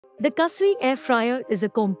The COSORI Air Fryer is a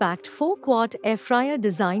compact 4-quart air fryer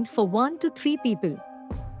designed for 1 to 3 people.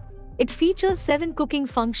 It features 7 cooking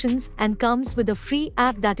functions and comes with a free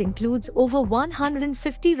app that includes over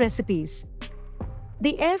 150 recipes.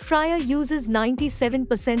 The air fryer uses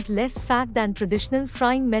 97% less fat than traditional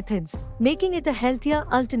frying methods, making it a healthier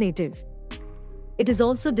alternative. It is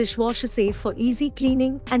also dishwasher safe for easy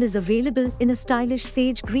cleaning and is available in a stylish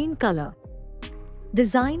sage green color.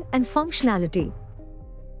 Design and functionality.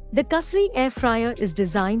 The COSORI Air Fryer is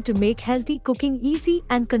designed to make healthy cooking easy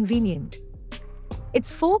and convenient.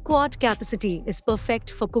 Its 4-quart capacity is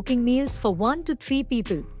perfect for cooking meals for 1 to 3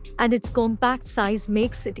 people, and its compact size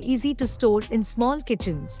makes it easy to store in small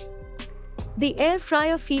kitchens. The air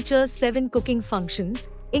fryer features 7 cooking functions,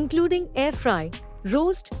 including air fry,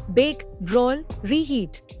 roast, bake, broil,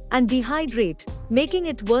 reheat, and dehydrate, making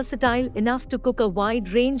it versatile enough to cook a wide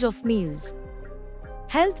range of meals.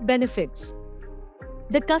 Health benefits.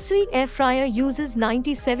 The COSORI Air Fryer uses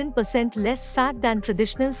 97% less fat than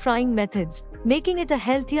traditional frying methods, making it a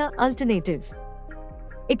healthier alternative.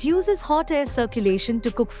 It uses hot air circulation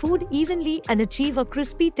to cook food evenly and achieve a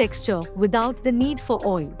crispy texture without the need for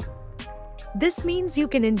oil. This means you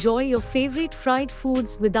can enjoy your favorite fried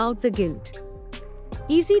foods without the guilt.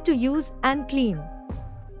 Easy to use and clean.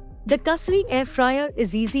 The COSORI Air Fryer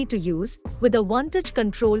is easy to use, with a one-touch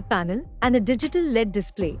control panel and a digital LED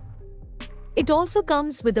display. It also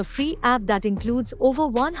comes with a free app that includes over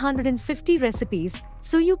 150 recipes,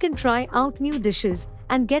 so you can try out new dishes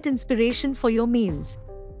and get inspiration for your meals.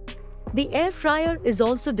 The air fryer is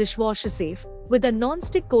also dishwasher safe, with a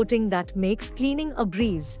non-stick coating that makes cleaning a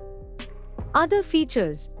breeze. Other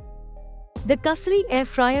features. The COSORI Air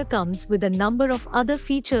Fryer comes with a number of other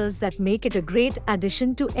features that make it a great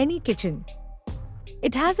addition to any kitchen.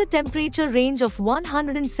 It has a temperature range of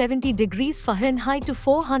 170 degrees Fahrenheit to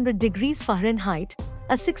 400 degrees Fahrenheit,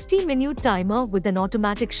 a 60-minute timer with an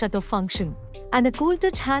automatic shutter function, and a cool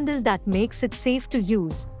touch handle that makes it safe to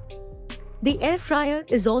use. The air fryer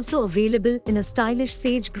is also available in a stylish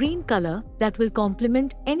sage green color that will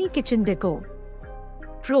complement any kitchen decor.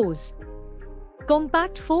 Pros.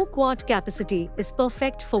 Compact 4-quart capacity is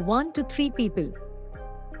perfect for 1 to 3 people.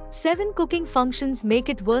 7 cooking functions make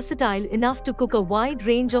it versatile enough to cook a wide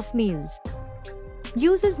range of meals.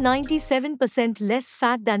 Uses 97% less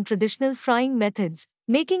fat than traditional frying methods,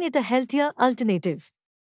 making it a healthier alternative.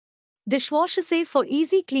 Dishwasher safe for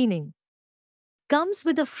easy cleaning. Comes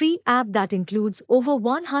with a free app that includes over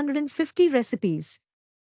 150 recipes.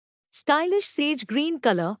 Stylish sage green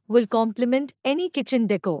color will complement any kitchen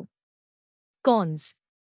decor. Cons.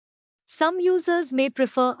 Some users may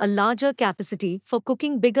prefer a larger capacity for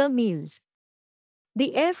cooking bigger meals.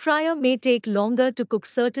 The air fryer may take longer to cook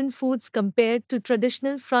certain foods compared to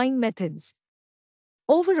traditional frying methods.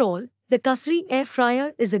 Overall, the COSORI Air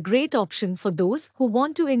Fryer is a great option for those who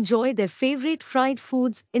want to enjoy their favorite fried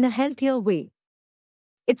foods in a healthier way.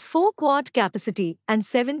 Its 4-quart capacity and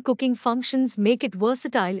 7 cooking functions make it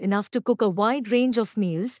versatile enough to cook a wide range of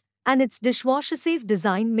meals, and its dishwasher-safe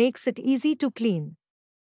design makes it easy to clean.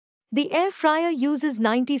 The air fryer uses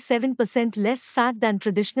 97% less fat than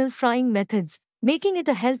traditional frying methods, making it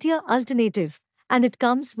a healthier alternative, and it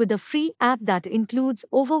comes with a free app that includes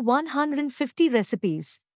over 150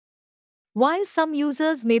 recipes. While some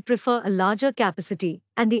users may prefer a larger capacity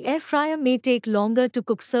and the air fryer may take longer to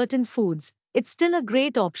cook certain foods, it's still a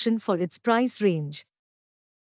great option for its price range.